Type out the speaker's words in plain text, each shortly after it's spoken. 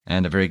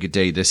And a very good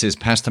day. This is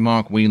Pastor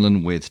Mark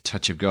Whelan with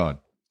Touch of God.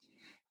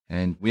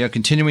 And we are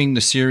continuing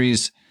the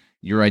series,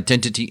 Your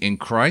Identity in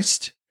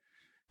Christ,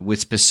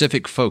 with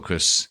specific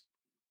focus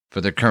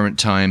for the current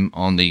time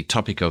on the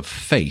topic of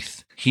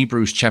faith.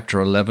 Hebrews chapter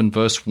 11,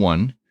 verse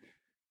 1,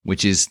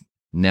 which is,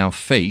 now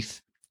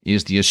faith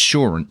is the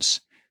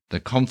assurance, the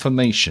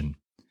confirmation,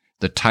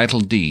 the title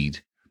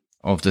deed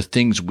of the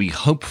things we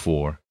hope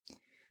for,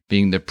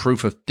 being the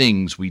proof of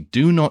things we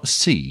do not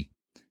see,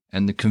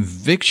 and the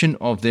conviction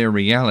of their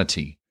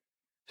reality,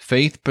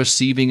 faith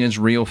perceiving as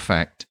real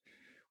fact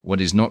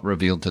what is not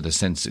revealed to the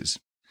senses.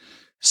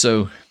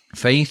 So,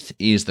 faith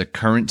is the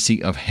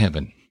currency of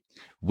heaven.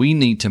 We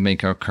need to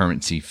make our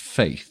currency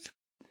faith,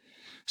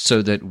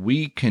 so that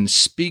we can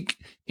speak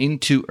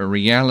into a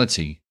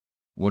reality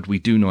what we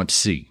do not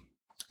see.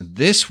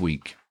 This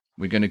week,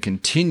 we're going to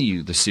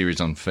continue the series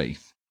on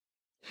faith.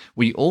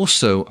 We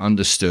also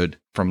understood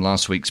from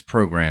last week's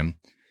program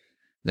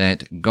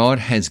that God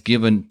has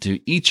given to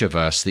each of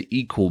us the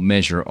equal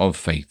measure of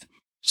faith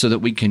so that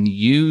we can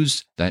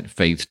use that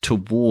faith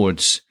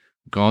towards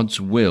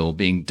God's will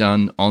being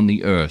done on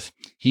the earth.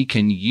 He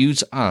can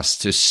use us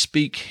to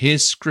speak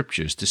His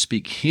scriptures, to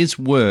speak His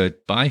word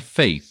by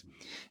faith,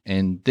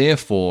 and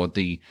therefore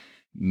the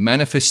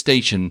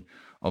manifestation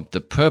of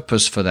the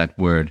purpose for that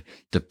word,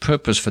 the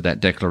purpose for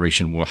that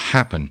declaration will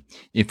happen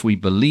if we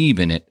believe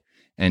in it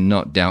and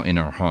not doubt in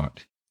our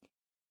heart.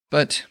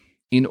 But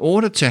in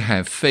order to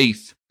have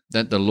faith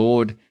that the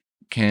Lord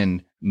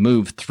can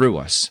move through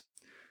us,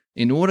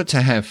 in order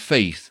to have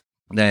faith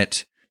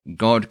that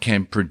God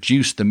can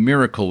produce the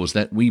miracles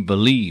that we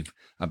believe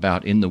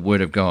about in the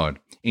Word of God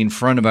in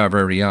front of our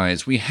very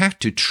eyes, we have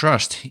to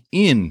trust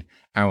in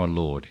our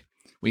Lord.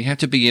 We have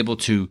to be able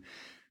to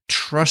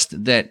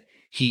trust that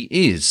He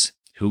is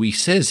who He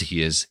says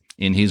He is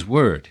in His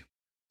Word.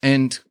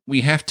 And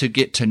we have to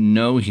get to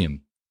know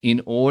Him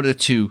in order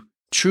to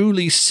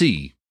truly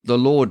see the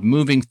Lord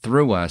moving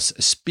through us,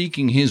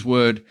 speaking His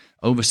word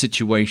over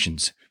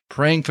situations,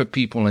 praying for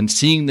people and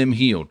seeing them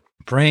healed,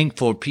 praying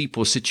for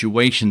people's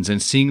situations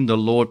and seeing the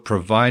Lord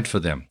provide for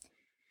them.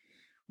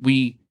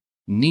 We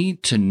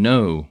need to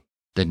know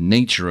the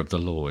nature of the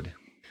Lord.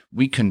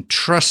 We can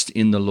trust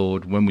in the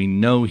Lord when we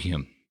know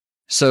Him.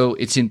 So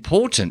it's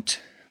important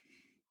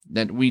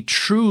that we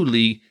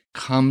truly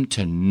come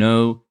to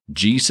know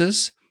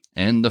Jesus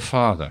and the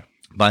Father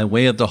by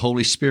way of the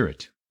Holy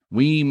Spirit.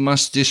 We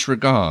must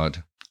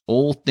disregard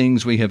all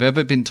things we have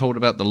ever been told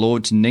about the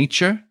Lord's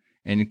nature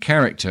and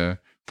character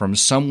from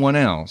someone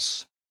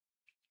else,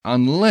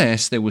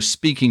 unless they were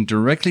speaking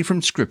directly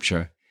from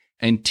Scripture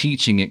and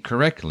teaching it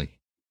correctly.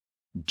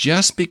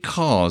 Just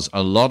because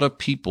a lot of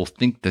people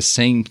think the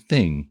same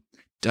thing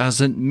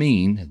doesn't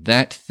mean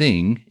that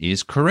thing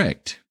is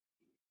correct.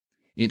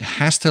 It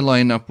has to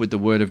line up with the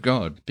Word of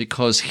God,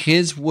 because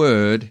His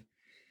Word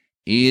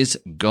is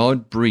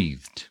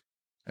God-breathed,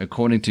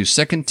 according to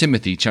 2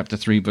 Timothy chapter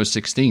 3, verse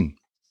 16.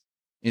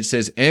 It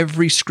says,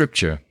 every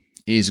Scripture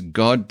is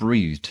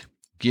God-breathed,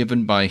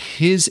 given by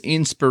His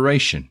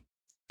inspiration,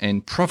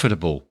 and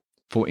profitable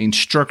for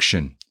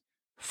instruction,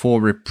 for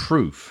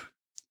reproof,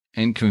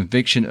 and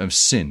conviction of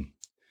sin,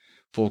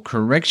 for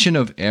correction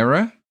of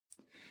error,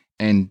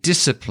 and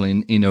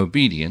discipline in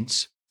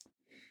obedience,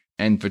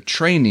 and for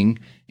training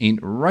in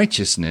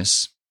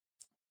righteousness,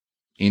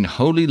 in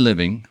holy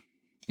living,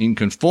 in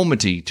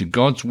conformity to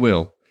God's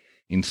will,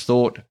 in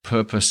thought,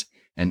 purpose,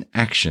 and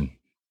action.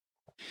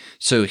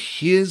 So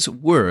His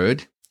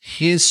word,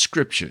 His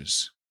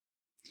scriptures,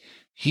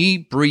 He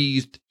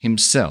breathed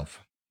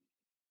Himself.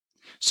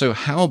 So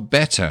how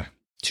better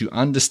to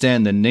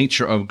understand the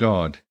nature of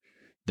God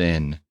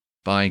than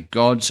by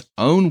God's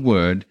own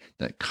word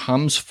that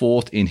comes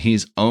forth in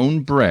His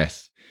own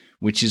breath,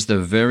 which is the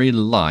very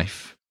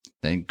life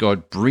that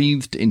God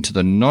breathed into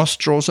the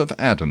nostrils of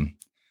Adam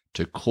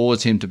to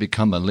cause him to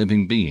become a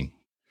living being.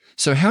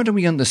 So how do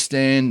we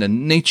understand the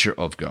nature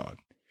of God,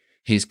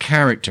 His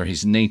character,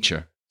 His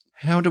nature?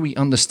 How do we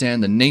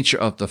understand the nature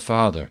of the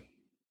Father?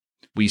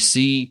 We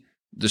see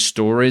the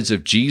stories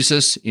of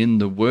Jesus in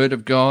the Word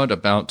of God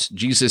about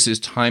Jesus'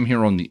 time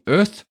here on the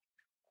earth,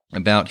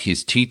 about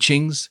His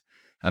teachings,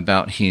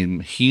 about Him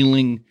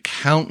healing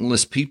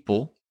countless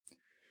people,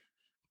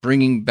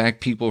 bringing back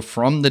people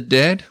from the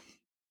dead,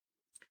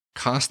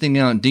 casting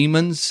out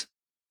demons,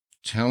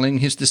 telling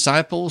His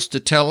disciples to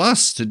tell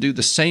us to do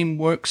the same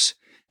works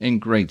and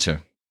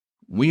greater.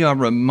 We are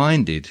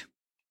reminded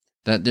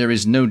that there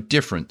is no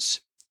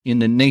difference in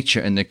the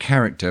nature and the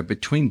character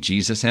between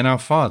Jesus and our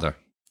Father.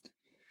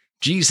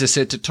 Jesus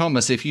said to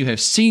Thomas, if you have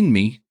seen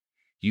me,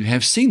 you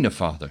have seen the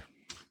Father.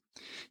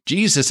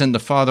 Jesus and the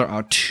Father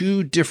are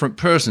two different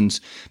persons,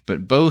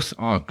 but both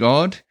are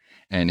God,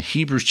 and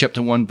Hebrews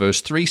chapter 1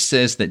 verse 3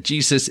 says that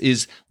Jesus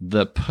is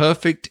the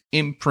perfect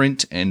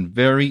imprint and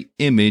very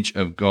image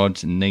of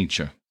God's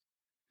nature.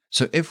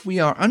 So if we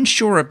are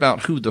unsure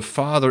about who the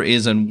Father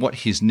is and what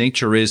His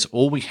nature is,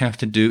 all we have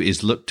to do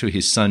is look to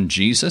His Son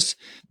Jesus,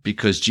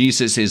 because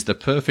Jesus is the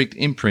perfect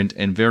imprint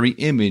and very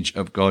image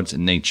of God's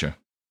nature.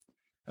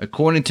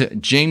 According to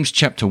James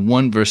chapter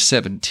 1 verse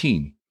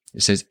 17,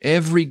 It says,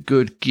 every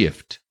good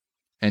gift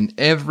and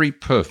every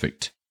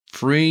perfect,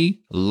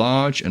 free,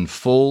 large, and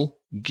full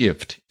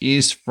gift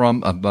is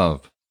from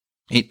above.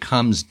 It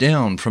comes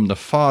down from the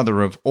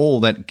Father of all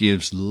that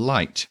gives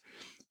light,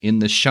 in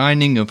the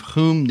shining of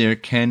whom there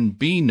can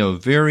be no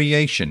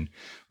variation,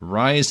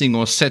 rising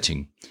or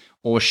setting,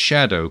 or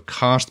shadow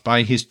cast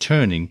by his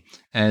turning,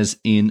 as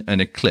in an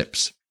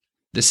eclipse.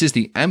 This is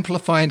the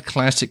Amplified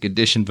Classic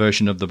Edition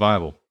version of the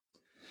Bible.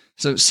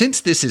 So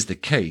since this is the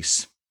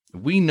case,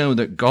 we know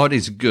that God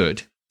is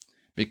good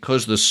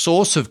because the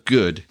source of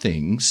good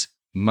things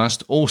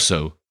must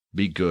also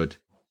be good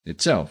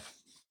itself.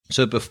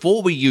 So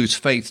before we use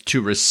faith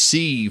to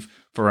receive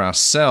for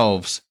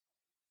ourselves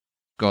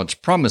God's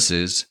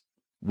promises,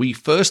 we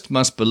first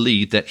must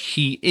believe that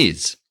He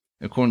is,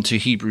 according to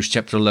Hebrews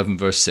chapter 11,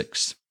 verse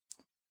 6.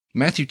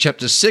 Matthew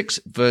chapter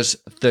 6, verse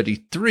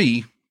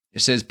 33,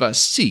 it says, "But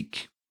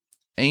seek,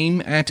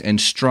 aim at,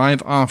 and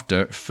strive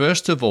after,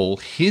 first of all,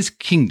 His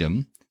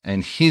kingdom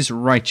and His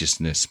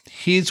righteousness,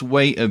 His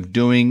way of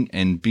doing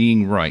and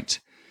being right,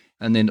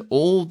 and then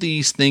all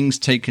these things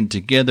taken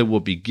together will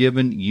be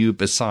given you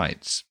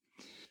besides."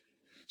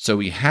 So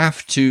we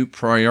have to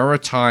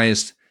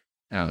prioritize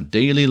our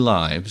daily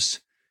lives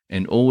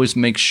and always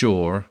make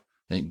sure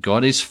that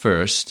God is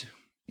first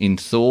in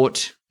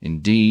thought, in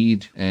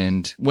deed,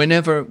 and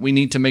whenever we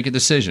need to make a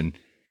decision.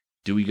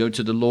 Do we go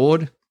to the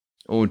Lord,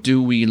 or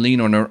do we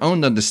lean on our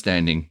own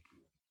understanding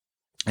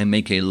and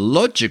make a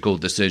logical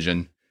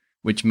decision,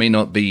 which may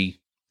not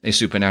be a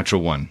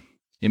supernatural one?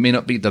 It may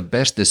not be the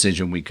best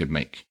decision we could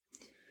make.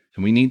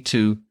 And we need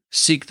to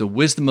seek the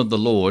wisdom of the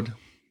Lord.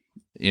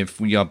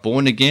 If we are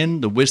born again,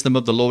 the wisdom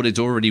of the Lord is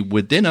already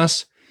within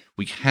us.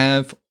 We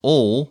have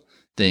all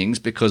things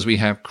because we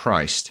have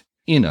Christ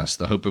in us,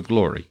 the hope of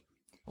glory.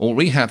 All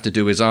we have to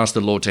do is ask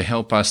the Lord to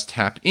help us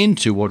tap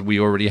into what we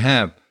already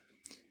have.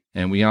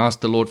 And we ask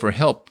the Lord for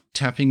help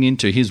tapping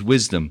into His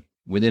wisdom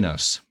within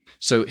us.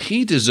 So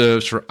He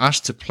deserves for us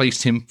to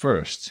place Him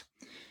first,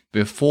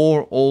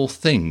 before all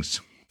things.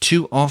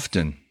 Too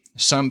often,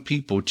 some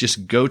people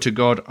just go to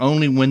God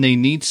only when they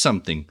need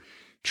something,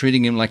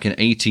 treating Him like an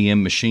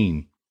ATM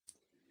machine.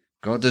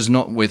 God does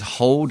not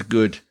withhold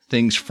good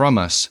things from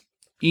us,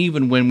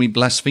 even when we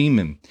blaspheme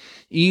Him,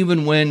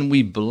 even when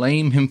we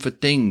blame Him for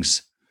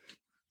things.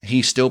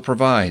 He still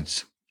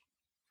provides.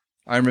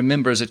 I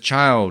remember as a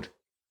child,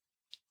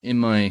 in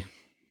my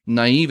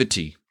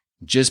naivety,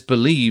 just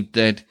believed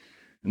that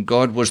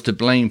God was to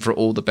blame for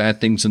all the bad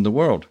things in the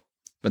world.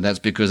 But that's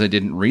because I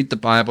didn't read the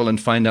Bible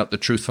and find out the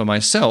truth for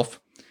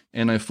myself,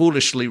 and I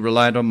foolishly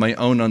relied on my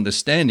own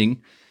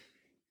understanding,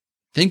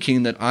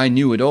 thinking that I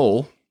knew it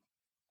all,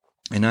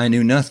 and I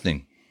knew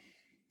nothing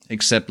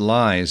except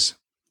lies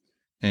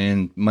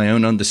and my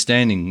own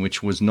understanding,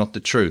 which was not the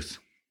truth.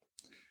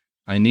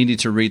 I needed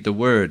to read the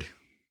Word,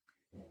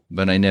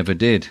 but I never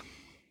did.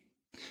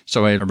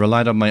 So I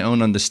relied on my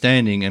own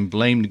understanding and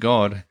blamed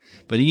God.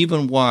 But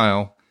even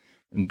while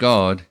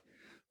God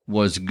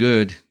was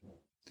good,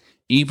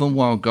 even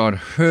while God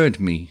heard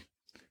me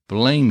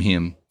blame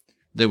Him,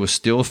 there was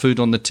still food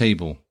on the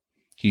table.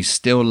 He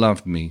still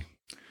loved me.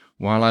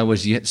 While I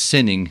was yet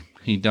sinning,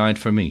 He died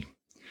for me.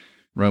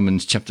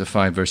 Romans chapter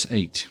 5, verse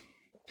 8.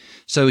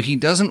 So He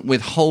doesn't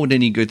withhold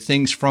any good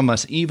things from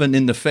us, even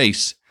in the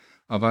face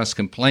of us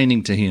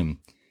complaining to Him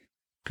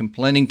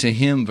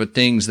for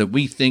things that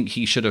we think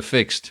He should have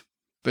fixed.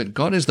 But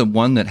God is the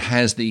one that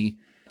has the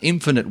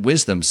infinite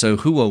wisdom. So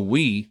who are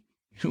we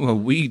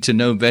to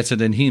know better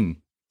than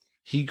Him?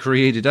 He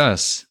created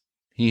us.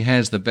 He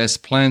has the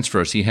best plans for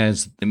us. He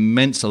has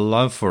immense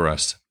love for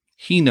us.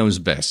 He knows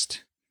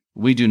best.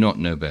 We do not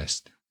know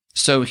best.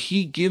 So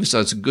He gives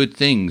us good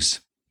things,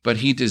 but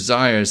He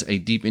desires a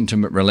deep,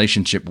 intimate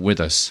relationship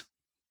with us.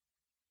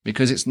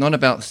 Because it's not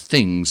about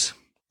things.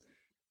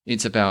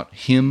 It's about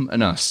Him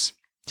and us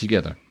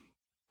together.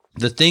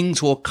 The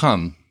things will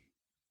come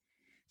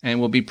and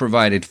will be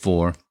provided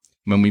for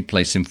when we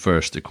place Him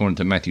first, according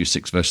to Matthew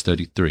 6, verse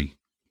 33.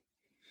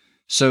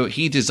 So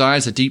He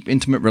desires a deep,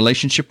 intimate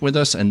relationship with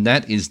us, and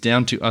that is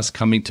down to us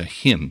coming to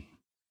Him,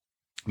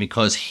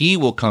 because He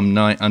will come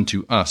nigh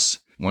unto us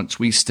once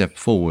we step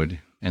forward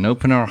and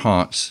open our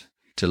hearts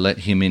to let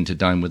Him in to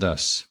dine with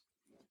us.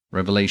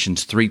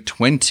 Revelations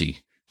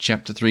 3:20,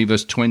 chapter 3,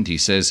 verse 20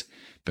 says,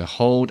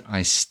 "Behold,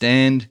 I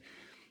stand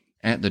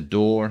at the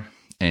door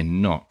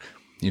and knock.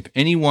 If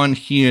anyone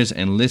hears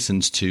and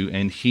listens to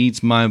and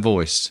heeds my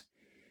voice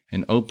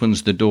and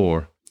opens the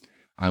door,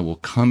 I will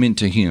come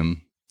into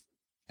him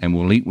and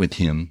will eat with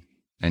him,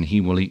 and he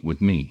will eat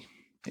with me."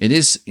 It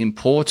is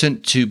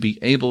important to be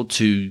able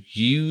to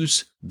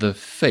use the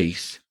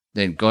faith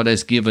that God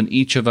has given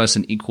each of us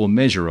an equal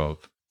measure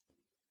of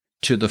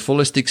to the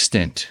fullest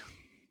extent,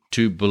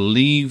 to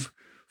believe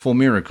for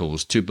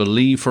miracles, to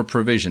believe for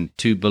provision,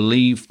 to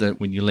believe that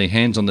when you lay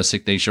hands on the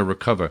sick, they shall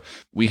recover.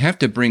 We have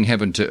to bring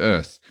heaven to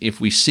earth. If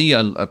we see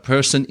a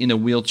person in a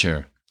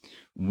wheelchair,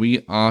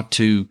 we are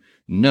to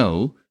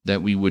know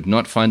that we would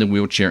not find a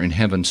wheelchair in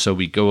heaven, so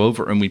we go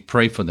over and we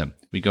pray for them.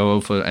 We go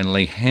over and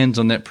lay hands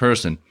on that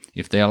person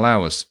if they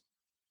allow us.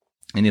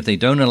 And if they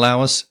don't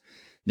allow us,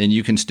 then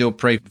you can still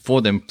pray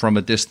for them from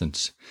a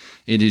distance.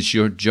 It is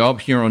your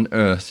job here on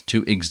earth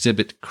to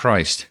exhibit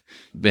Christ's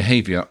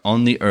behavior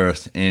on the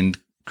earth and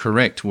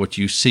correct what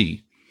you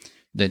see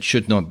that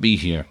should not be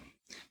here.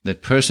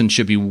 That person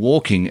should be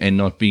walking and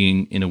not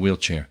being in a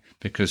wheelchair,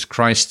 because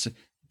Christ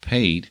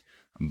paid.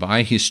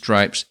 By his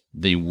stripes,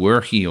 they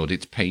were healed.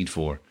 It's paid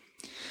for.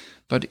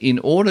 But in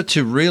order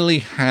to really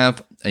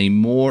have a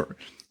more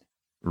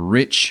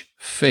rich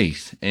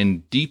faith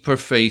and deeper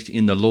faith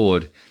in the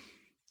Lord,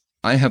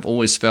 I have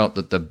always felt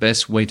that the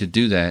best way to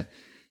do that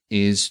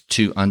is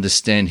to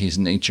understand his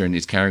nature and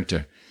his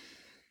character.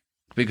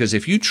 Because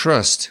if you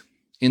trust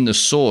in the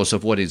source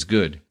of what is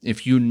good,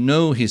 if you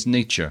know his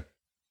nature,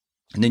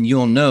 then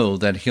you'll know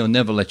that he'll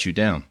never let you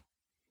down.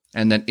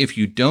 And that if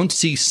you don't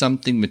see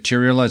something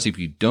materialize, if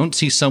you don't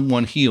see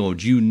someone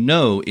healed, you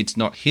know it's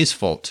not his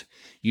fault.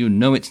 You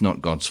know it's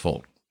not God's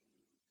fault.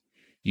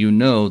 You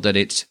know that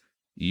it's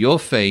your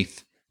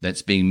faith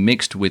that's being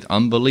mixed with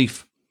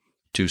unbelief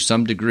to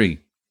some degree.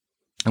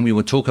 And we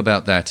will talk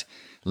about that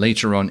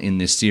later on in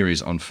this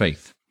series on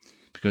faith,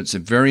 because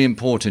it's very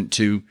important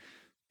to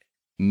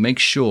make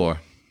sure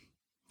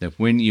that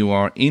when you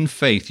are in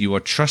faith, you are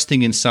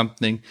trusting in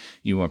something,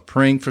 you are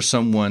praying for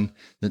someone,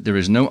 that there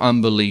is no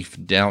unbelief,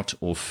 doubt,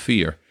 or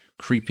fear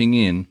creeping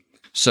in.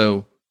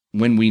 So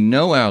when we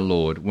know our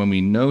Lord, when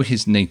we know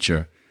his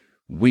nature,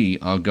 we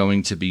are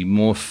going to be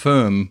more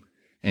firm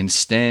and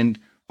stand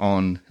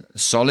on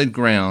solid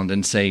ground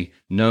and say,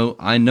 no,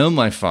 I know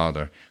my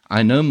Father.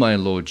 I know my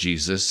Lord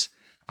Jesus.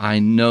 I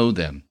know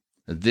them.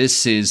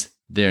 This is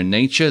their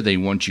nature. They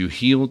want you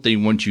healed. They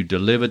want you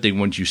delivered. They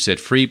want you set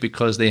free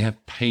because they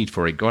have paid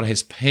for it. God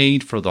has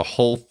paid for the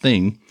whole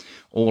thing.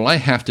 All I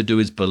have to do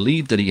is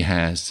believe that he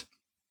has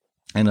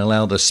and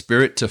allow the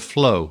Spirit to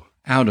flow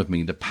out of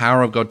me, the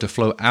power of God to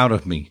flow out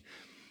of me,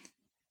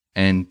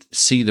 and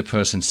see the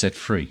person set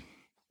free.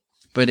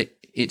 But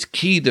it's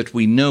key that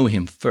we know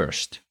him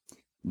first.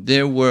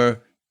 There were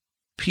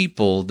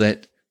people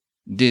that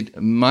did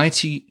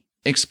mighty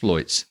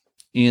exploits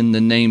in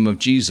the name of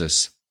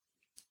Jesus.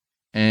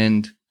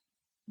 And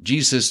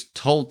Jesus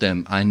told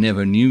them, I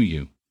never knew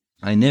you.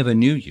 I never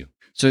knew you.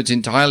 So it's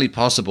entirely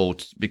possible,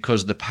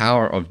 because of the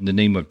power of the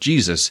name of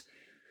Jesus,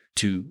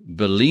 to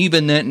believe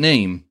in that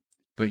name,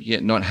 but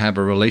yet not have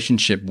a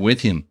relationship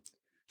with him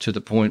to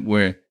the point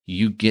where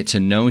you get to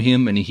know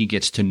him and he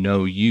gets to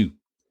know you.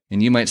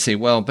 And you might say,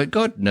 well, but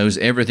God knows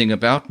everything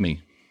about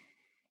me.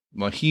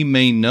 Well, he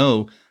may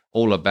know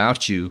all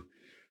about you,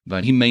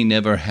 but he may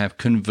never have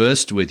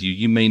conversed with you.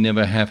 You may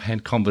never have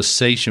had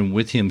conversation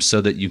with him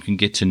so that you can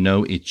get to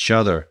know each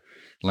other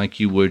like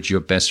you would your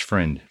best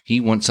friend.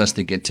 He wants us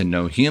to get to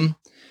know him,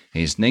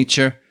 his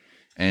nature,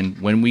 and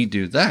when we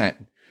do that,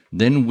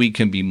 then we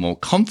can be more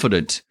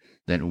confident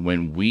that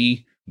when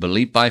we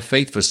believe by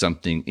faith for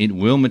something, it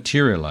will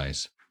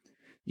materialize.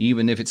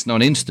 Even if it's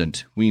not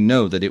instant, we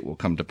know that it will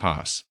come to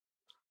pass.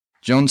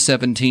 John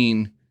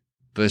 17,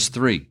 verse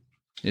 3,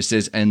 it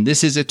says, and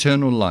this is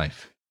eternal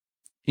life.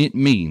 It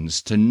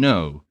means to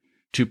know,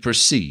 to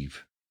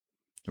perceive,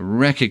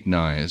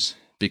 recognize,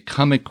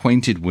 become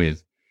acquainted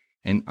with,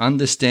 and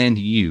understand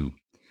you,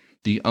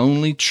 the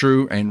only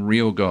true and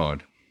real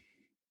God,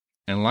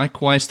 and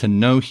likewise to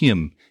know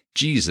him,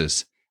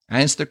 Jesus,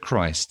 as the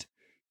Christ,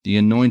 the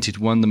Anointed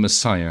One, the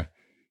Messiah,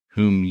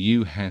 whom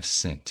you have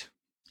sent.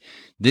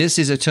 This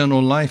is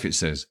eternal life, it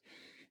says.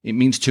 It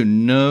means to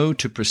know,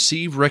 to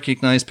perceive,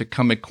 recognize,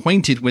 become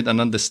acquainted with, and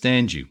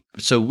understand you.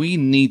 So we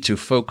need to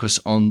focus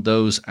on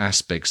those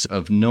aspects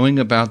of knowing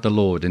about the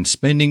Lord and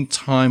spending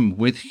time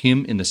with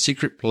him in the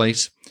secret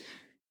place,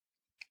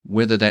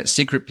 whether that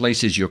secret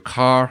place is your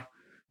car,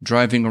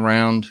 driving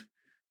around,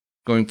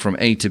 going from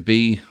A to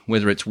B,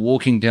 whether it's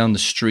walking down the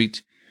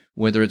street,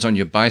 whether it's on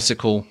your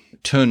bicycle.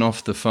 Turn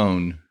off the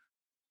phone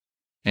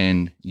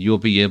and you'll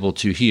be able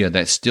to hear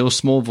that still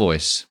small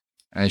voice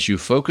as you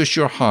focus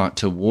your heart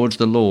towards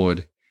the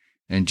Lord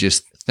and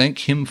just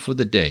thank him for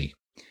the day.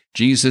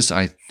 Jesus,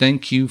 I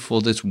thank you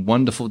for this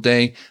wonderful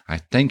day. I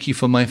thank you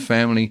for my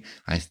family.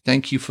 I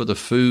thank you for the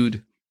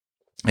food.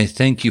 I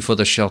thank you for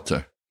the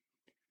shelter.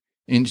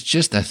 And it's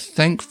just a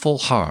thankful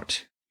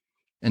heart.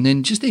 And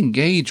then just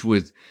engage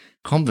with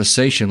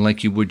conversation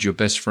like you would your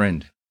best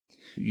friend.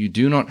 You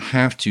do not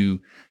have to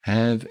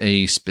have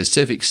a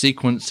specific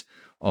sequence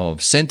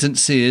of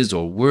sentences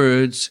or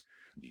words.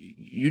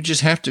 You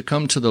just have to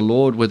come to the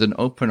Lord with an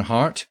open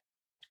heart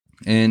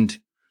and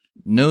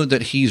know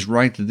that he's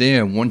right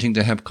there wanting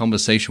to have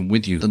conversation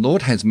with you. The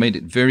Lord has made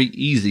it very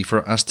easy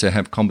for us to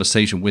have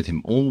conversation with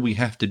him. All we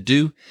have to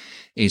do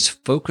is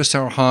focus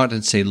our heart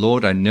and say,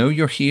 Lord, I know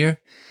you're here.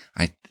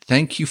 I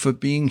thank you for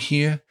being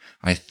here.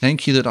 I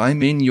thank you that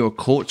I'm in your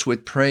courts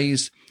with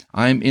praise.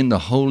 I'm in the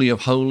Holy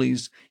of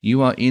Holies.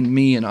 You are in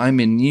me and I'm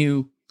in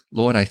you.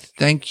 Lord, I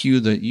thank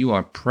you that you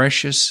are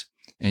precious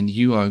and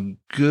you are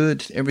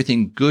good.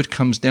 Everything good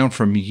comes down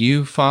from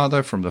you,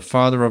 Father, from the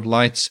Father of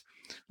lights.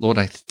 Lord,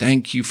 I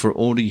thank you for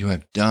all that you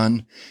have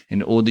done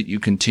and all that you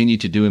continue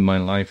to do in my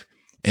life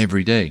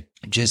every day.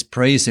 Just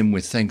praise him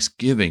with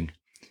thanksgiving.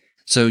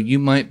 So you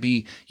might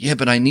be,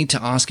 but I need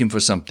to ask him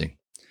for something.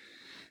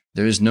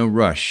 There is no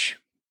rush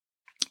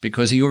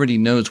because he already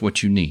knows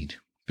what you need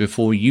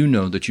before you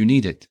know that you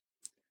need it.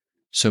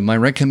 So my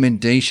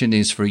recommendation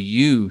is for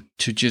you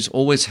to just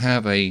always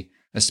have a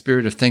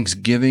spirit of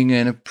thanksgiving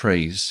and of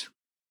praise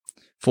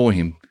for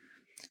him.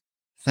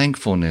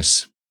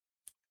 Thankfulness,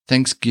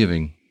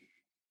 thanksgiving,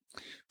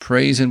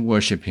 praise and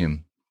worship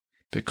him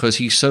because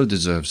he so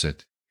deserves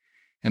it.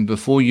 And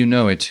before you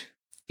know it,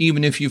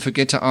 even if you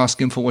forget to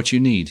ask him for what you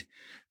need,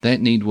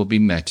 that need will be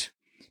met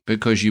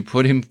because you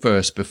put him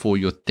first before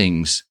your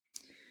things.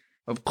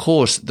 Of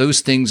course,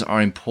 those things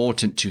are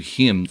important to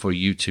him for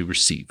you to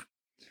receive.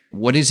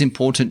 What is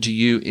important to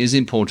you is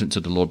important to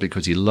the Lord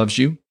because he loves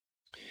you,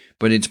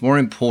 but it's more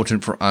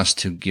important for us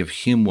to give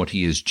him what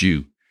he is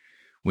due,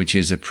 which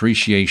is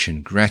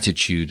appreciation,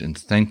 gratitude, and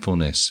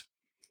thankfulness.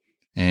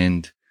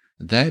 And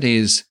that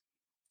is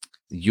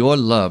your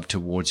love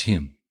towards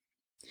him.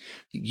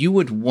 You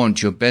would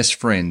want your best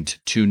friend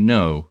to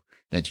know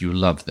that you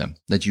love them,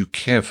 that you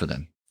care for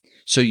them.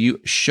 So you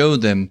show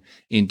them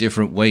in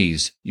different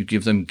ways. You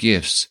give them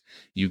gifts.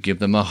 You give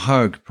them a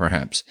hug,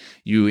 perhaps.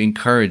 You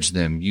encourage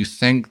them. You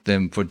thank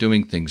them for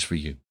doing things for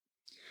you.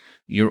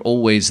 You're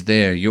always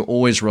there. You're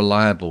always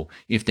reliable.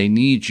 If they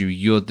need you,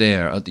 you're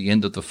there at the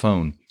end of the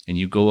phone. And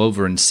you go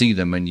over and see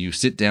them and you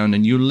sit down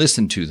and you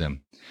listen to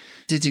them.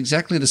 It's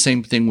exactly the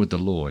same thing with the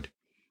Lord.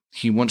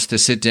 He wants to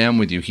sit down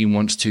with you. He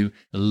wants to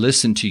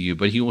listen to you,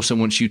 but he also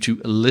wants you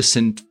to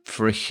listen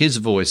for his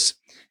voice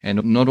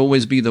and not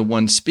always be the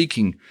one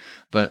speaking,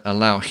 but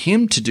allow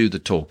him to do the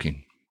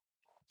talking,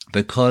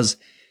 because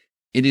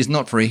it is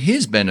not for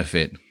his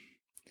benefit,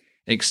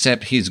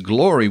 except his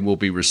glory will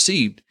be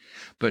received,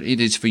 but it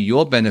is for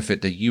your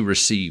benefit that you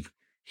receive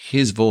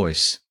his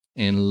voice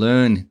and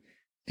learn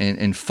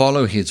and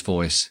follow his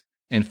voice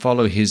and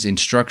follow his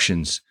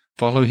instructions,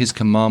 follow his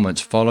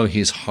commandments, follow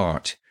his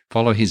heart,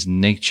 follow his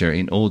nature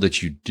in all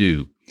that you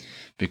do.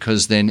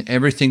 Because then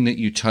everything that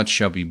you touch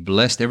shall be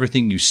blessed.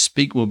 Everything you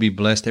speak will be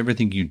blessed.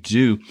 Everything you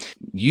do,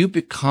 you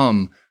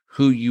become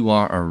who you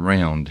are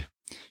around.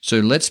 So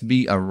let's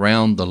be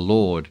around the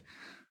Lord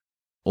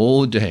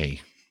all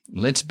day.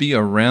 Let's be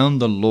around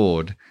the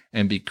Lord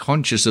and be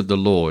conscious of the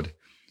Lord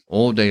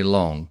all day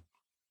long.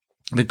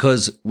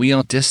 Because we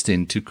are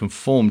destined to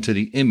conform to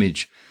the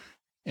image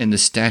and the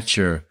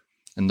stature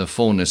and the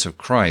fullness of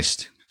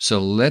Christ. So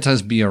let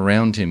us be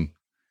around him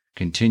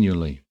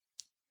continually.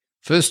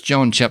 1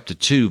 John chapter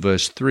 2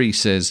 verse 3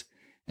 says,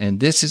 "And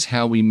this is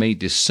how we may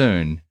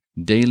discern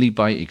daily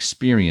by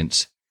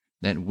experience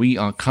that we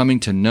are coming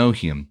to know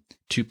him,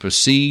 to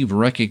perceive,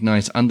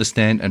 recognize,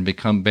 understand, and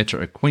become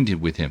better acquainted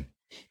with him.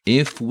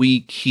 If we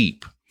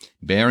keep,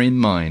 bear in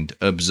mind,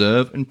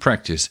 observe, and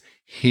practice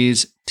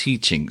his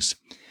teachings,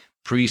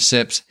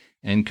 precepts,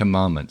 and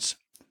commandments."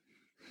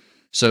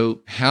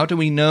 So how do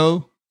we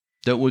know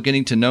that we're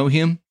getting to know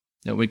him,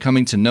 that we're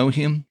coming to know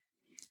him?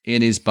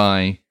 It is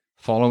by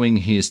following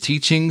his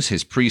teachings,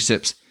 his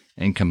precepts,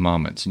 and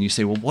commandments. And you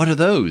say, well, what are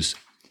those?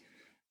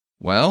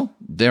 Well,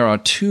 there are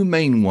two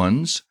main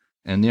ones,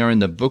 and they are in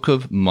the book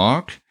of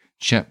Mark,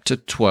 chapter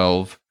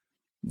 12,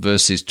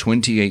 verses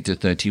 28 to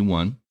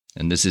 31.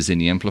 And this is in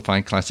the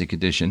Amplified Classic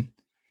Edition.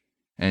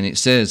 And it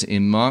says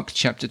in Mark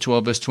chapter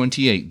 12, verse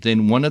 28,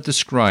 "Then one of the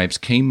scribes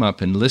came up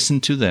and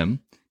listened to them,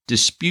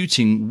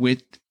 disputing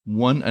with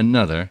one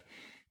another,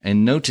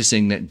 and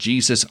noticing that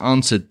Jesus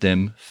answered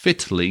them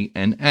fitly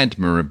and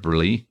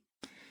admirably,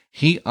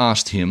 he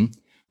asked him,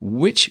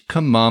 which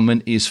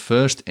commandment is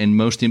first and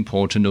most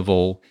important of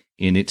all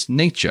in its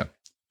nature?"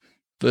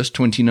 Verse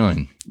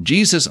 29,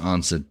 Jesus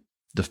answered,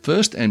 "The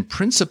first and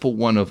principal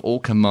one of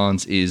all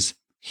commands is,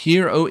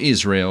 Hear, O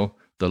Israel,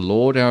 the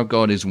Lord our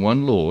God is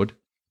one Lord,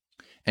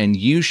 and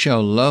you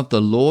shall love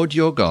the Lord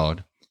your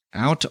God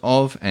out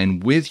of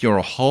and with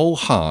your whole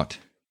heart,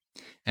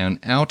 and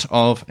out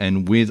of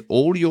and with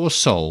all your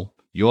soul,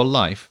 your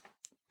life,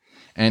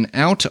 and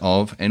out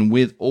of and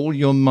with all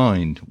your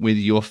mind, with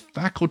your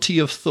faculty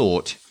of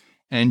thought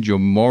and your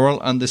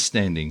moral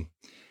understanding,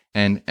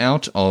 and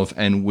out of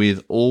and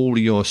with all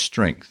your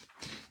strength.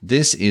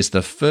 This is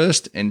the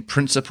first and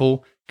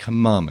principal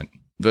commandment."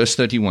 Verse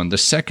 31, "The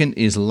second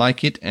is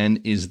like it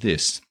and is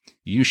this,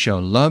 you shall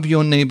love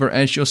your neighbor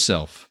as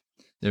yourself.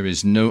 There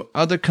is no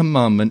other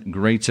commandment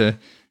greater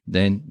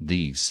than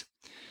these."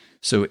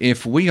 So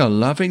if we are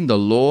loving the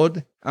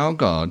Lord our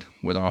God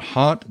with our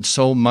heart,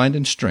 soul, mind,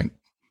 and strength,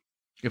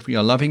 if we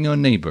are loving our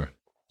neighbor,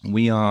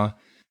 we are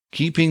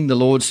keeping the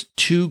Lord's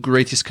two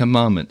greatest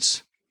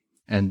commandments,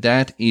 and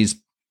that is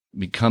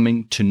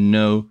becoming to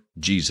know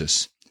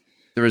Jesus.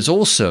 There is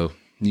also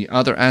the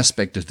other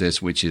aspect of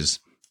this, which is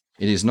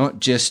it is not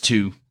just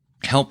to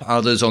help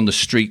others on the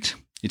street.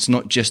 It's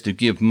not just to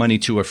give money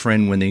to a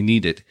friend when they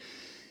need it.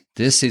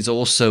 This is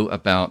also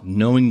about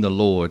knowing the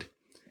Lord.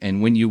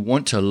 And when you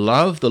want to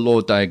love the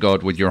Lord thy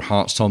God with your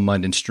heart, soul,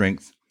 mind, and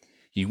strength,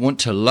 you want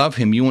to love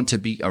him. You want to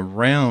be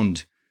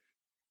around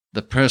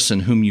the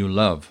person whom you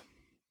love.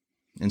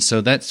 And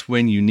so that's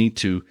when you need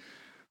to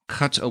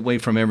cut away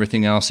from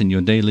everything else in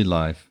your daily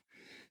life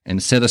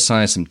and set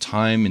aside some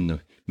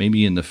time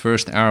maybe in the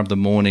first hour of the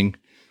morning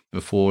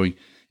before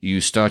you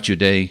start your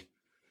day,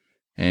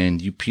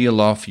 and you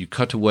peel off, you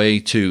cut away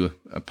to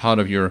a part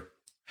of your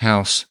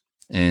house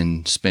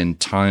and spend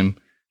time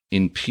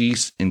in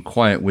peace and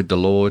quiet with the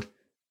Lord,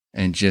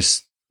 and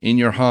just in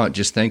your heart,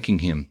 just thanking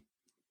Him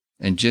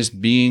and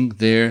just being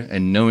there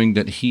and knowing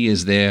that He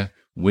is there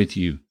with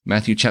you.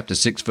 Matthew chapter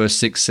 6, verse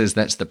 6 says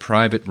that's the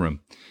private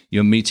room.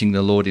 You're meeting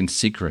the Lord in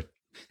secret.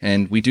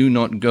 And we do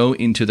not go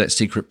into that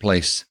secret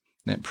place,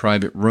 that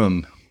private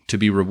room, to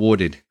be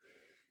rewarded.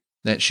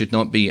 That should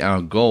not be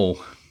our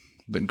goal,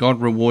 but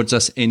God rewards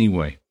us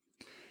anyway.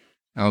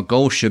 Our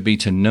goal should be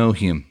to know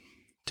Him,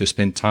 to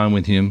spend time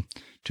with Him,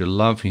 to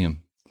love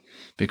Him.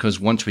 Because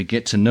once we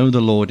get to know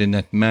the Lord in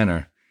that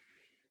manner,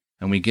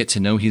 and we get to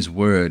know His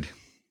Word,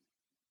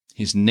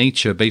 His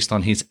nature based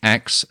on His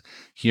acts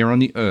here on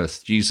the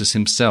earth, Jesus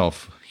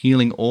Himself,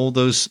 healing all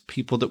those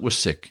people that were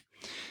sick,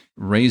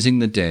 raising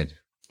the dead.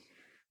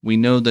 We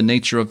know the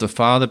nature of the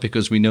Father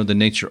because we know the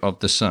nature of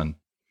the Son.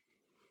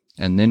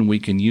 And then we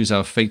can use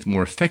our faith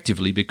more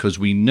effectively because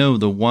we know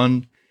the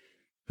one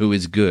who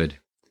is good,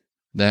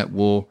 that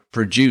will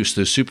produce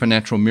the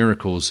supernatural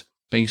miracles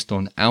based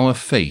on our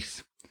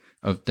faith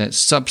of that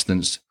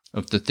substance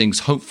of the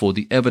things hoped for,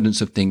 the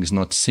evidence of things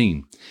not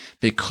seen,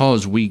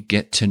 because we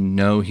get to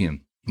know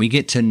Him. We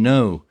get to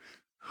know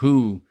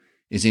who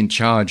is in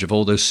charge of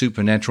all those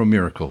supernatural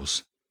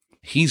miracles.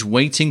 He's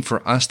waiting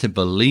for us to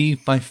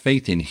believe by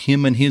faith in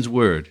Him and His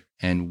Word.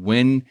 And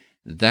when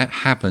that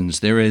happens,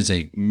 there is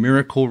a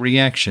miracle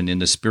reaction in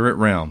the spirit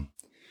realm.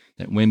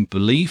 That when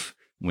belief,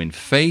 when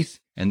faith,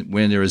 and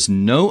when there is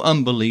no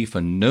unbelief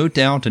and no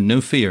doubt and no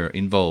fear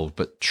involved,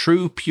 but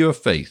true, pure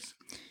faith,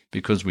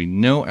 because we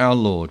know our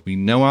Lord, we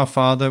know our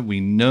Father, we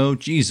know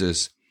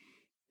Jesus,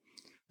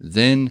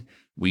 then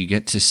we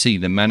get to see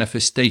the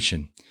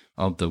manifestation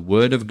of the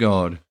Word of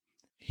God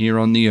here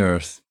on the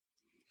earth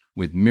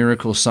with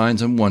miracle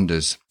signs and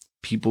wonders,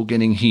 people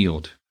getting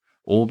healed,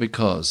 all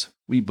because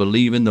we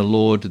believe in the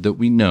Lord that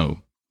we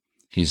know,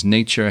 His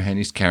nature and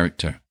His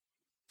character.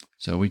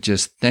 So we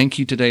just thank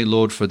You today,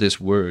 Lord, for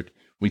this word.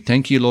 We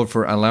thank You, Lord,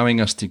 for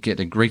allowing us to get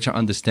a greater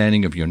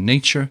understanding of Your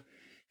nature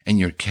and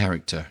Your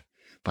character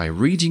by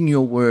reading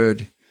Your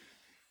word,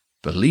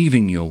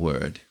 believing Your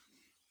word,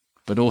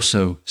 but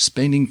also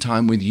spending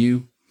time with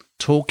You,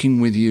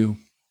 talking with You,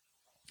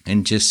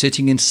 and just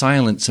sitting in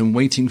silence and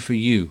waiting for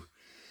You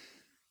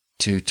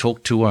to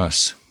talk to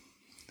us,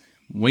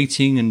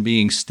 waiting and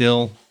being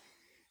still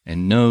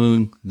and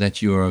knowing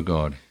that You are a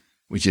God.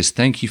 We just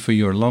thank You for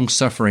Your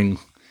long-suffering,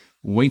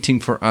 waiting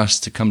for us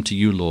to come to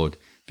You, Lord,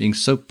 being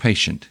so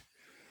patient.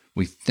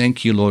 We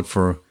thank You, Lord,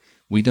 for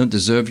we don't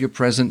deserve Your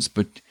presence,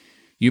 but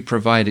You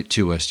provide it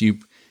to us. You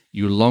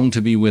long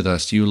to be with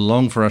us. You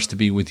long for us to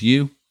be with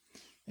You,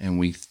 and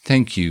we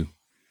thank You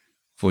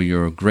for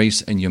Your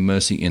grace and Your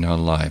mercy in our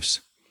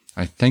lives.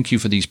 I thank You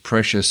for these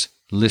precious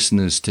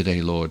listeners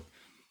today, Lord,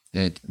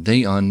 that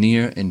they are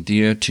near and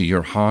dear to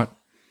Your heart,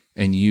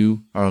 and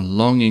You are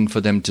longing for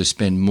them to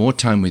spend more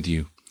time with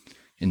You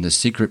in the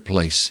secret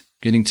place,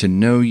 getting to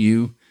know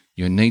You,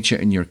 Your nature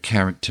and Your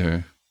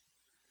character.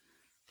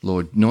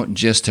 Lord, not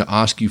just to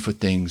ask You for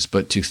things,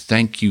 but to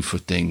thank You for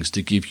things,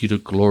 to give You the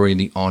glory and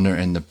the honor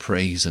and the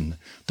praise and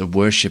the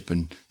worship,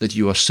 and that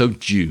You are so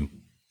due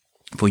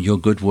for Your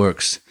good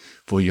works,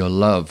 for Your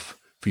love,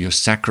 for Your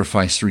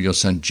sacrifice through Your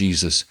Son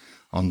Jesus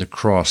on the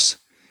cross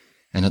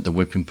and at the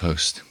whipping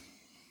post.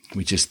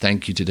 We just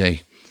thank You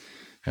today,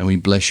 and we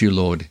bless You,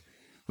 Lord.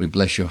 We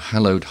bless Your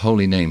hallowed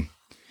holy name.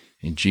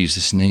 In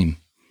Jesus' name,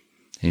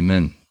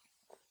 amen.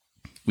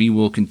 We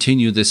will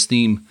continue this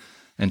theme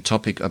and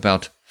topic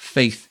about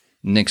faith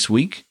next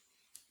week.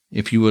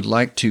 If you would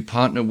like to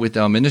partner with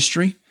our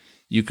ministry,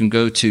 you can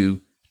go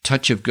to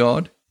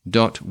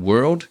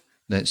touchofgod.world.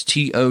 That's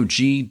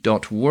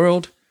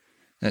TOG.world.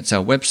 That's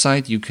our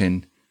website. You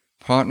can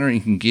partner,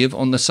 you can give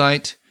on the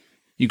site.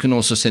 You can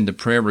also send a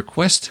prayer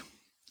request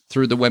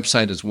through the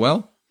website as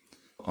well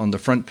on the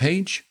front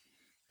page.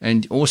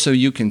 And also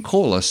you can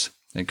call us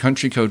at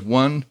country code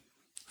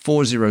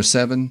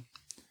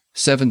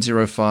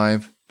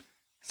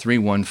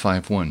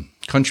 1-407-705-3151.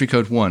 Country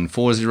code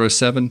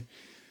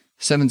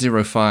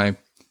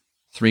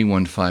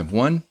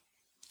 1-407-705-3151.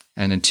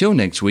 And until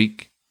next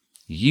week,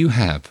 you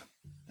have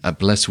a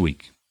blessed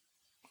week.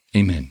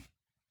 Amen.